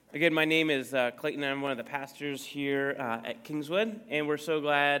Again, my name is Clayton. I'm one of the pastors here at Kingswood, and we're so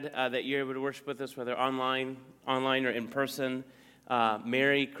glad that you're able to worship with us, whether online or in person.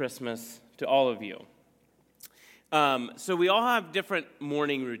 Merry Christmas to all of you. So we all have different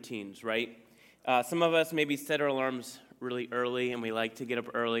morning routines, right? Some of us maybe set our alarms really early, and we like to get up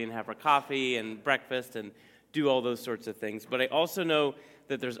early and have our coffee and breakfast and do all those sorts of things. But I also know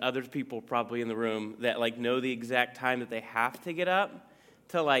that there's other people probably in the room that know the exact time that they have to get up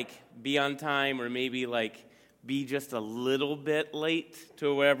to be on time, or maybe be just a little bit late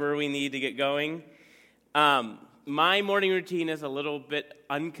to wherever we need to get going. My morning routine is a little bit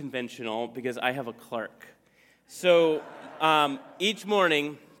unconventional because I have a clerk. So each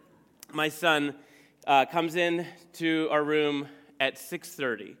morning, my son comes in to our room at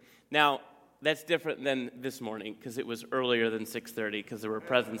 6:30. Now, that's different than this morning because it was earlier than 6:30 because there were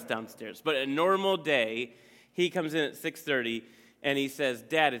presents downstairs. But a normal day, he comes in at 6:30 and he says,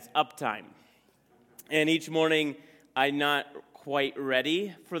 "Dad, it's up time." And each morning, I'm not quite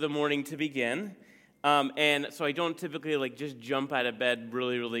ready for the morning to begin. And so I don't typically just jump out of bed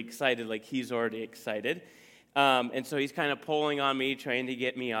really, really excited like he's already excited. And so he's kind of pulling on me, trying to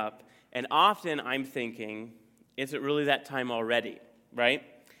get me up. And often I'm thinking, is it really that time already, right?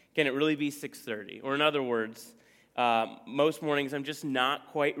 Can it really be 6:30? Or in other words, most mornings I'm just not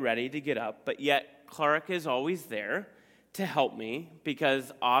quite ready to get up, but yet Clark is always there to help me,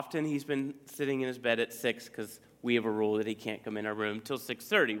 because often he's been sitting in his bed at 6 because we have a rule that he can't come in our room till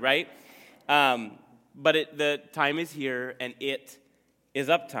 6:30, right? But the time is here, and it is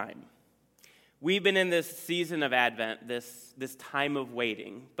up time. We've been in this season of Advent, this time of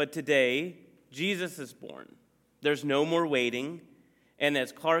waiting, but today, Jesus is born. There's no more waiting, and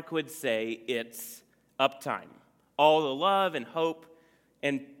as Clark would say, it's up time. All the love and hope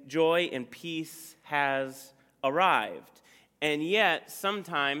and joy and peace has arrived. And yet,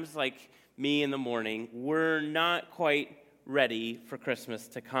 sometimes, like me in the morning, we're not quite ready for Christmas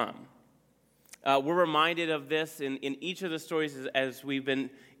to come. We're reminded of this in each of the stories as we've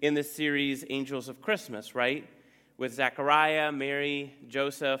been in this series, Angels of Christmas, right? With Zechariah, Mary,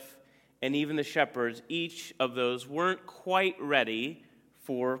 Joseph, and even the shepherds. Each of those weren't quite ready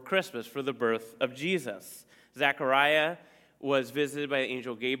for Christmas, for the birth of Jesus. Zechariah was visited by the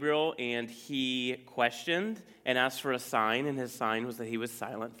angel Gabriel, and he questioned and asked for a sign, and his sign was that he was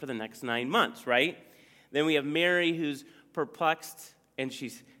silent for the next 9 months, right? Then we have Mary, who's perplexed, and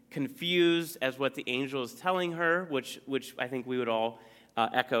she's confused as what the angel is telling her, which I think we would all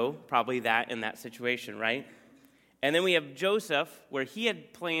echo probably that in that situation, right? And then we have Joseph, where he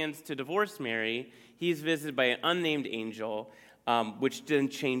had plans to divorce Mary. He's visited by an unnamed angel, which then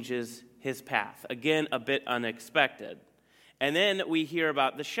changes his path. Again, a bit unexpected. And then we hear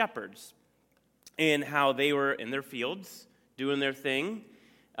about the shepherds and how they were in their fields doing their thing,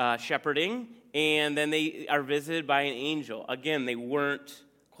 shepherding, and then they are visited by an angel. Again, they weren't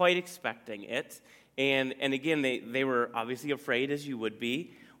quite expecting it. And again, they were obviously afraid, as you would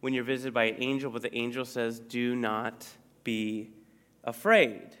be when you're visited by an angel, but the angel says, "Do not be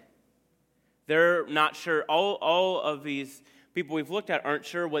afraid." They're not sure. All of these people we've looked at aren't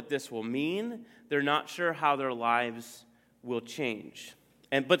sure what this will mean. They're not sure how their lives will change.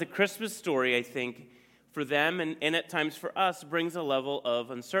 But the Christmas story, I think, for them and at times for us, brings a level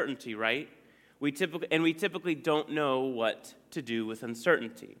of uncertainty, right? We typically don't know what to do with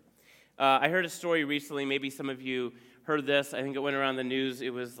uncertainty. I heard a story recently, maybe some of you heard this, I think it went around the news.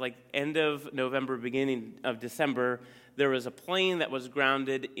 It was end of November, beginning of December. There was a plane that was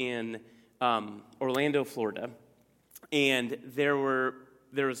grounded in Orlando, Florida, and there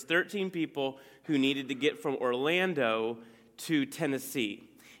was 13 people who needed to get from Orlando to Tennessee.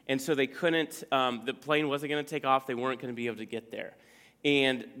 And so they couldn't, the plane wasn't going to take off. They weren't going to be able to get there.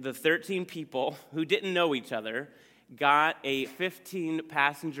 And the 13 people who didn't know each other got a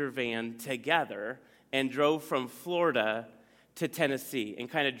 15-passenger van together and drove from Florida to Tennessee and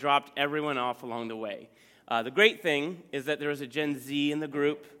kind of dropped everyone off along the way. The great thing is that there was a Gen Z in the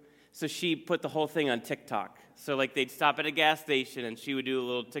group, so she put the whole thing on TikTok. So they'd stop at a gas station and she would do a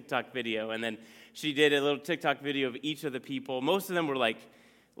little TikTok video, and then she did a little TikTok video of each of the people. Most of them were like,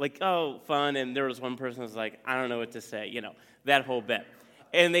 oh, fun, and there was one person who was like, I don't know what to say, that whole bit.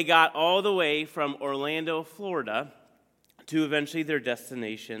 And they got all the way from Orlando, Florida, to eventually their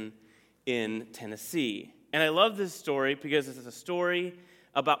destination in Tennessee. And I love this story because it's a story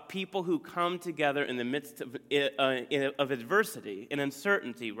about people who come together in the midst of adversity and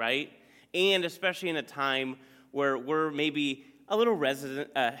uncertainty, right? And especially in a time where we're maybe a little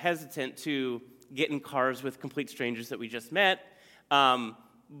hesitant to get in cars with complete strangers that we just met.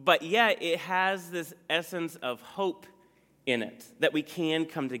 But yet it has this essence of hope in it, that we can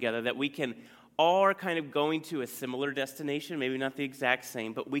come together, that we can all are kind of going to a similar destination, maybe not the exact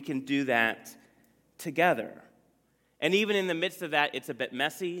same, but we can do that together. And even in the midst of that, it's a bit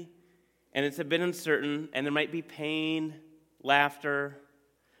messy, and it's a bit uncertain, and there might be pain, laughter,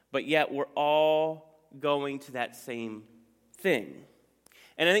 but yet we're all going to that same thing.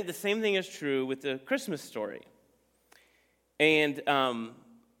 And I think the same thing is true with the Christmas story. And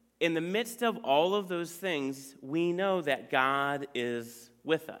in the midst of all of those things, we know that God is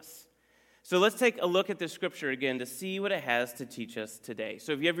with us. So let's take a look at the scripture again to see what it has to teach us today.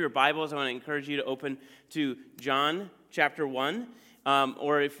 So if you have your Bibles, I want to encourage you to open to John chapter 1.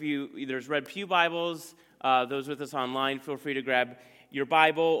 Or if there's Red Pew Bibles, those with us online, feel free to grab your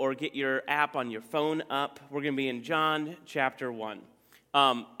Bible or get your app on your phone up. We're going to be in John chapter 1.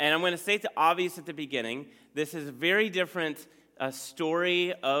 And I'm going to state the obvious at the beginning. This is a very different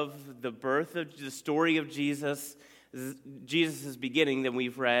story of the birth of the story of Jesus' beginning than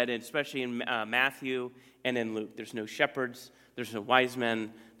we've read, and especially in Matthew and in Luke. There's no shepherds, there's no wise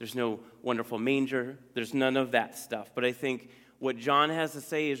men, there's no wonderful manger, there's none of that stuff. But I think what John has to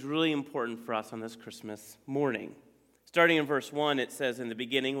say is really important for us on this Christmas morning. Starting in verse 1, it says, "In the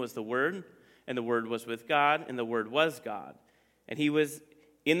beginning was the Word, and the Word was with God, and the Word was God. And he was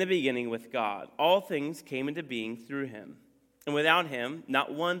in the beginning with God. All things came into being through him. And without him,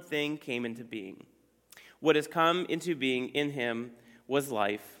 not one thing came into being. What has come into being in him was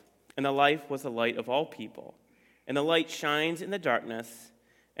life, and the life was the light of all people. And the light shines in the darkness,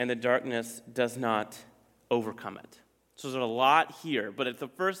 and the darkness does not overcome it." So there's a lot here, but it's the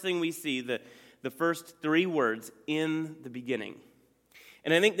first thing we see, the first three words, "in the beginning."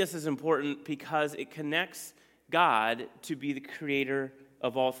 And I think this is important because it connects God to be the creator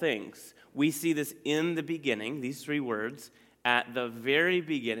of all things. We see this in the beginning, these three words, at the very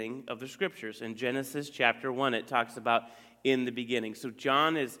beginning of the scriptures. In Genesis chapter 1, it talks about in the beginning. So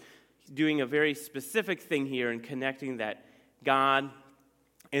John is doing a very specific thing here in connecting that God,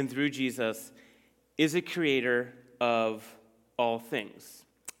 and through Jesus, is a creator of all things.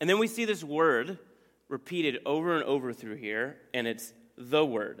 And then we see this word repeated over and over through here, and it's the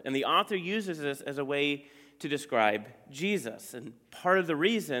Word. And the author uses this as a way to describe Jesus. And part of the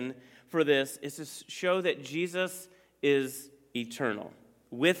reason for this is to show that Jesus is eternal,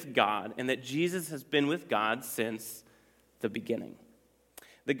 with God, and that Jesus has been with God since the beginning.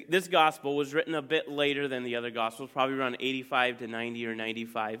 This gospel was written a bit later than the other gospels, probably around 85 to 90 or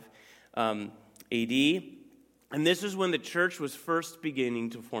 95 AD. And this is when the church was first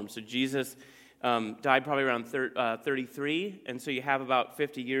beginning to form. So Jesus died probably around 33, and so you have about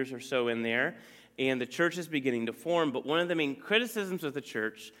 50 years or so in there. And the church is beginning to form. But one of the main criticisms of the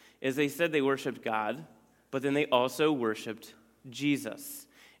church is they said they worshiped God, but then they also worshiped Jesus.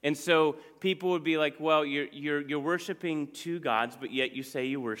 And so people would be like, well, you're worshiping two gods, but yet you say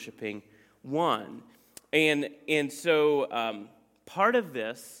you're worshiping one. And so part of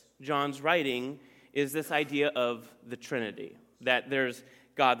this, John's writing, is this idea of the Trinity, that there's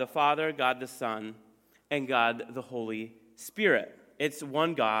God the Father, God the Son, and God the Holy Spirit. It's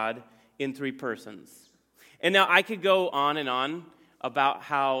one God in three persons. And now I could go on and on about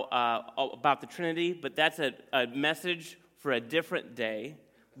about the Trinity, but that's a message for a different day.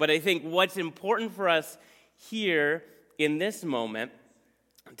 But I think what's important for us here in this moment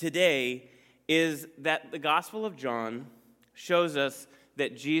today is that the Gospel of John shows us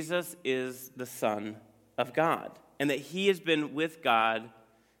that Jesus is the Son of God and that he has been with God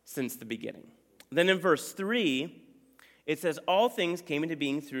since the beginning. Then in verse 3, it says, "All things came into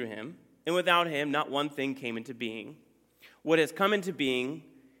being through him, and without him not one thing came into being. What has come into being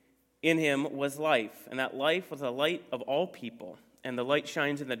in him was life, and that life was the light of all people. And the light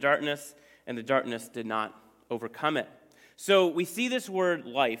shines in the darkness, and the darkness did not overcome it." So we see this word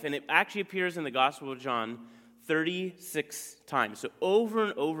life, and it actually appears in the Gospel of John 36 times. So over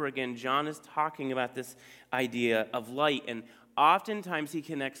and over again, John is talking about this idea of light, and oftentimes he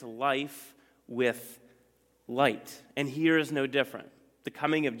connects life with light. And here is no different. The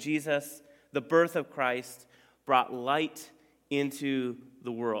coming of Jesus, the birth of Christ, brought light into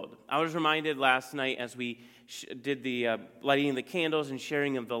the world. I was reminded last night as we did the lighting the candles and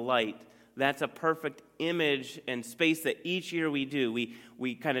sharing of the light. That's a perfect image and space that each year we do.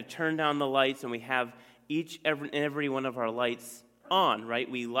 We kind of turn down the lights and we have every one of our lights on, right?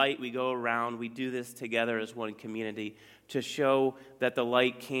 We light, we go around, we do this together as one community to show that the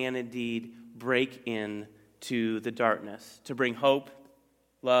light can indeed break in to the darkness, to bring hope,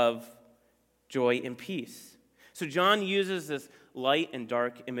 love, joy, and peace. So John uses this light and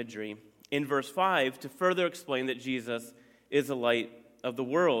dark imagery in verse 5 to further explain that Jesus is the light of the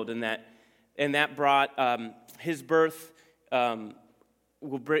world, and that brought his birth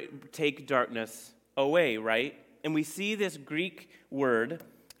will take darkness away, right? And we see this Greek word,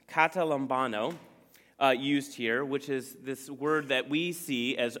 katalambano, used here, which is this word that we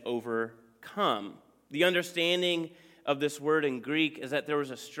see as overcome. The understanding of this word in Greek is that there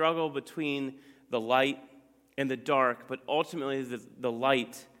was a struggle between the light and the dark, but ultimately the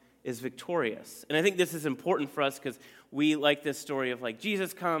light is victorious. And I think this is important for us because we like this story of like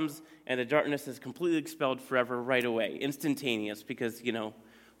Jesus comes and the darkness is completely expelled forever right away, instantaneous, because,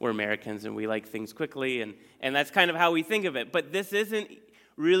 we're Americans and we like things quickly, and that's kind of how we think of it. But this isn't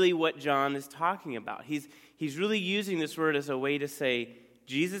really what John is talking about. He's really using this word as a way to say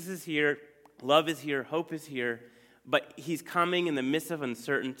Jesus is here, love is here, hope is here, but he's coming in the midst of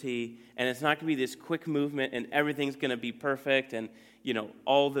uncertainty, and it's not going to be this quick movement and everything's going to be perfect and,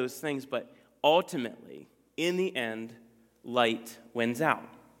 all those things. But ultimately, in the end, light wins out.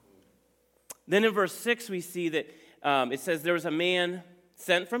 Then in verse 6, we see that it says there was a man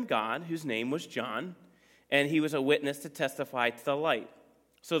sent from God whose name was John, and he was a witness to testify to the light,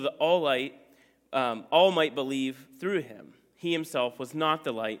 so that all might believe through him. He himself was not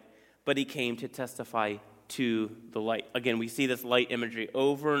the light, but he came to testify to the light. Again, we see this light imagery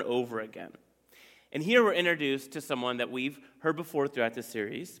over and over again. And here we're introduced to someone that we've heard before throughout the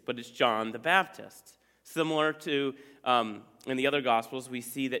series, but it's John the Baptist. Similar to in the other Gospels, we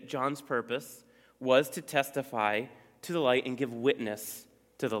see that John's purpose was to testify to the light and give witness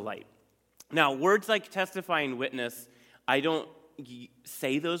to the light. Now, words like testify and witness, I don't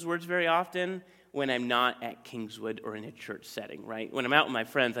say those words very often when I'm not at Kingswood or in a church setting, right? When I'm out with my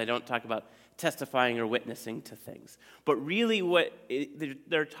friends, I don't talk about testifying or witnessing to things. But really what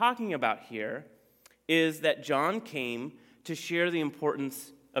they're talking about here is that John came to share the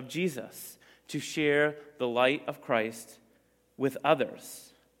importance of Jesus, to share the light of Christ with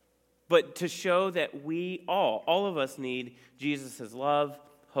others, but to show that we all of us need Jesus' love,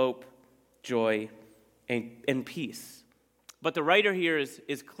 hope, joy, and peace. But the writer here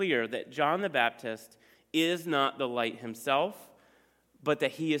is clear that John the Baptist is not the light himself, but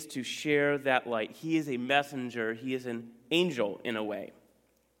that he is to share that light. He is a messenger. He is an angel in a way.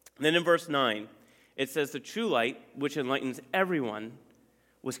 And then in verse 9, it says, the true light, which enlightens everyone,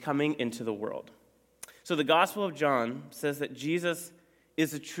 was coming into the world. So the Gospel of John says that Jesus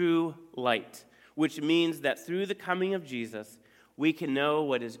is a true light, which means that through the coming of Jesus, we can know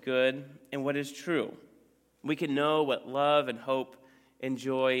what is good and what is true. We can know what love and hope and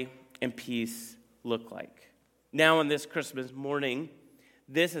joy and peace look like. Now, on this Christmas morning,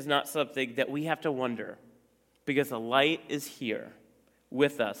 this is not something that we have to wonder, because the light is here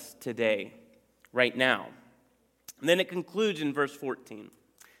with us today, right now. And then it concludes in verse 14.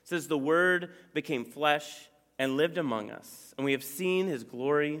 It says, the Word became flesh and lived among us, and we have seen his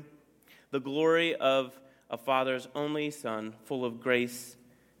glory, the glory of a Father's only Son, full of grace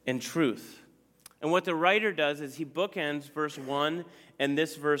and truth. And what the writer does is he bookends verse 1 and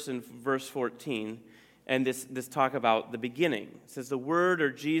this verse in verse 14, and this talk about the beginning. It says the Word,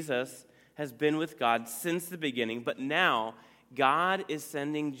 or Jesus, has been with God since the beginning, but now God is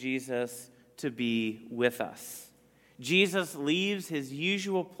sending Jesus to be with us. Jesus leaves his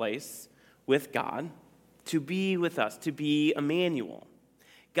usual place with God to be with us, to be Emmanuel.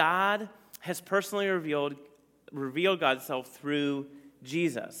 God has personally revealed God's self through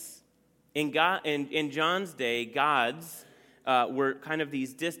Jesus. In John's day, gods were kind of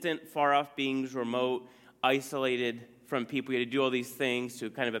these distant, far-off beings, remote, isolated from people. You had to do all these things to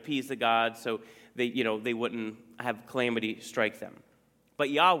kind of appease the gods so they wouldn't have calamity strike them.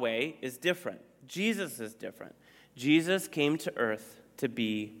 But Yahweh is different. Jesus is different. Jesus came to earth to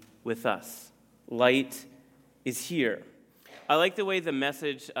be with us. Light is here. I like the way the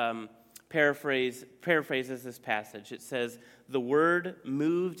Message paraphrases this passage. It says, the Word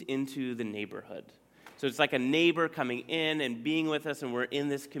moved into the neighborhood. So it's like a neighbor coming in and being with us, and we're in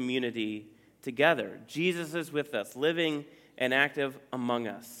this community together. Jesus is with us, living and active among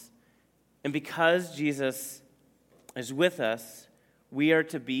us. And because Jesus is with us, we are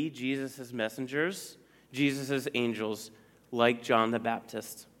to be Jesus' messengers, Jesus' angels, like John the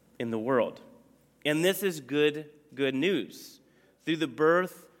Baptist in the world. And this is good news. Through the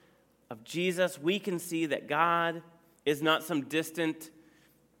birth of Jesus, we can see that God is not some distant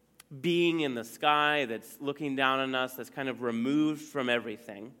being in the sky that's looking down on us, that's kind of removed from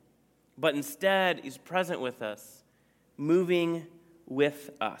everything, but instead is present with us, moving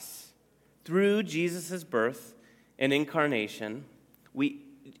with us. Through Jesus' birth and incarnation,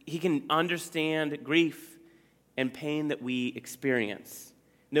 he can understand grief and pain that we experience,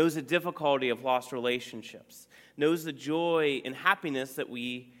 knows the difficulty of lost relationships, knows the joy and happiness that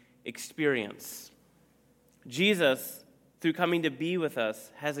we experience. Jesus through coming to be with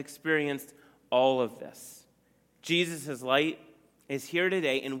us, has experienced all of this. Jesus' light is here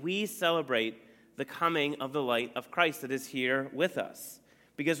today, and we celebrate the coming of the light of Christ that is here with us,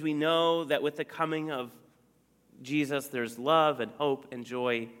 because we know that with the coming of Jesus, there's love and hope and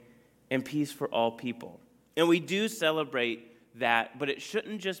joy and peace for all people. And we do celebrate that, but it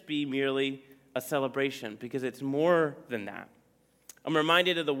shouldn't just be merely a celebration, because it's more than that. I'm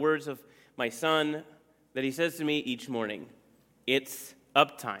reminded of the words of my son that he says to me each morning. It's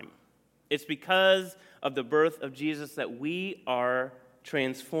uptime. It's because of the birth of Jesus that we are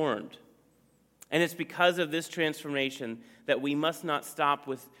transformed. And it's because of this transformation that we must not stop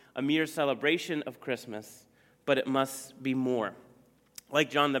with a mere celebration of Christmas, but it must be more. Like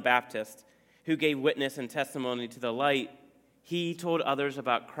John the Baptist, who gave witness and testimony to the light, he told others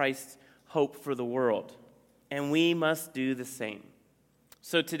about Christ's hope for the world. And we must do the same.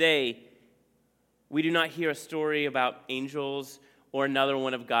 So today, we do not hear a story about angels or another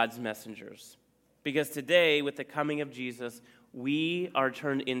one of God's messengers. Because today, with the coming of Jesus, we are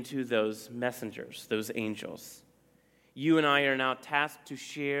turned into those messengers, those angels. You and I are now tasked to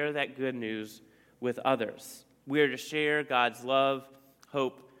share that good news with others. We are to share God's love,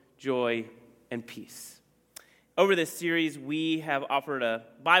 hope, joy, and peace. Over this series, we have offered a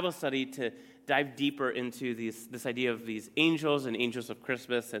Bible study to dive deeper into this idea of these angels and angels of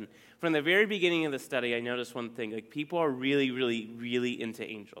Christmas. And from the very beginning of the study, I noticed one thing. People are really, really, really into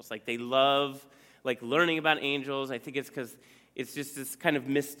angels. They love learning about angels. I think it's because it's just this kind of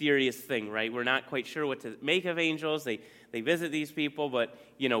mysterious thing, right? We're not quite sure what to make of angels. They visit these people, but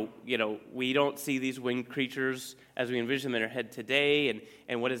we don't see these winged creatures as we envision them in our head today.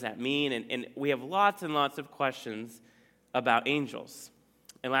 And what does that mean? And we have lots and lots of questions about angels.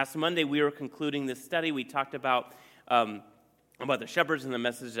 And last Monday, we were concluding this study. We talked about the shepherds and the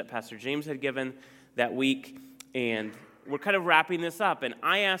message that Pastor James had given that week. And we're kind of wrapping this up. And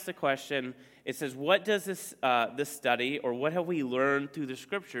I asked a question. It says, what does this study, or what have we learned through the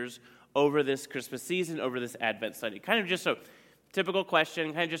Scriptures over this Christmas season, over this Advent study? Kind of just a typical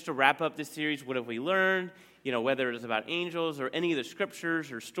question, kind of just to wrap up this series. What have we learned? Whether it is about angels or any of the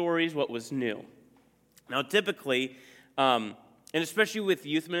Scriptures or stories, what was new? Now, typically, and especially with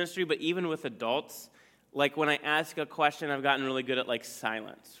youth ministry, but even with adults, when I ask a question, I've gotten really good at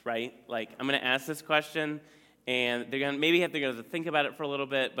silence, right? I'm going to ask this question, and they're going to maybe have to think about it for a little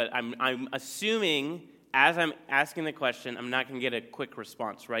bit, but I'm assuming as I'm asking the question, I'm not going to get a quick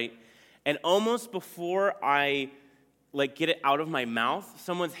response, right? And almost before I get it out of my mouth,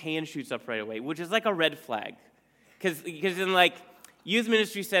 someone's hand shoots up right away, which is like a red flag. Because in youth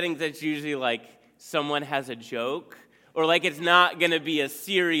ministry settings, that's usually someone has a joke, or it's not going to be a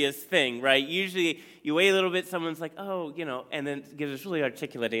serious thing, right? Usually you wait a little bit, someone's like, oh, and then gives this really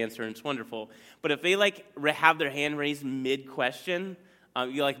articulate answer, and it's wonderful. But if they have their hand raised mid-question,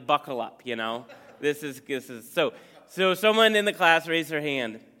 you buckle up, This is so someone in the class raised their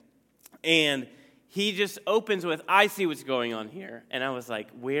hand, and he just opens with, I see what's going on here. And I was like,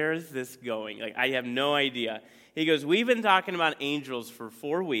 where is this going? I have no idea. He goes, we've been talking about angels for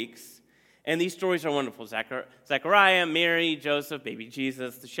 4 weeks. And these stories are wonderful. Zechariah, Mary, Joseph, baby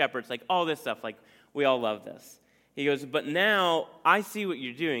Jesus, the shepherds, all this stuff. We all love this. He goes, but now I see what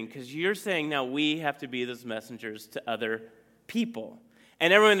you're doing, because you're saying now we have to be those messengers to other people.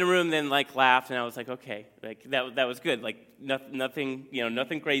 And everyone in the room then laughed, and I was like, okay, that was good.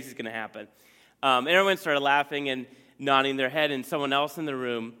 Nothing crazy is going to happen. And everyone started laughing and nodding their head, and someone else in the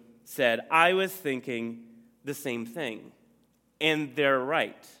room said, I was thinking the same thing. And they're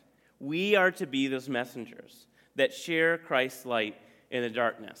right. We are to be those messengers that share Christ's light in the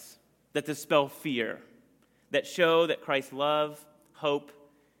darkness, that dispel fear, that show that Christ's love, hope,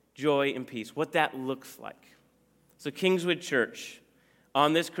 joy, and peace, what that looks like. So Kingswood Church,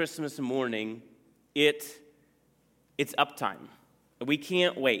 on this Christmas morning, it's uptime. We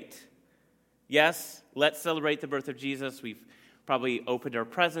can't wait. Yes, let's celebrate the birth of Jesus. We've probably opened our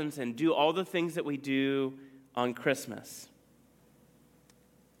presents and do all the things that we do on Christmas.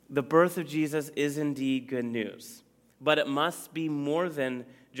 The birth of Jesus is indeed good news, but it must be more than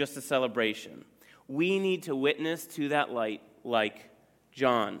just a celebration. We need to witness to that light like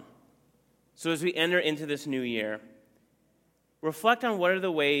John. So as we enter into this new year, reflect on what are the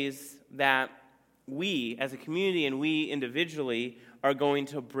ways that we as a community and we individually are going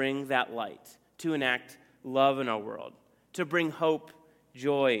to bring that light, to enact love in our world, to bring hope,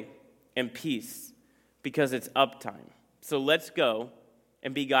 joy, and peace, because it's uptime. So let's go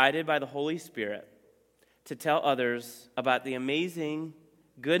and be guided by the Holy Spirit to tell others about the amazing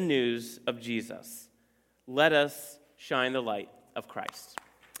good news of Jesus. Let us shine the light of Christ.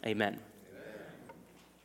 Amen.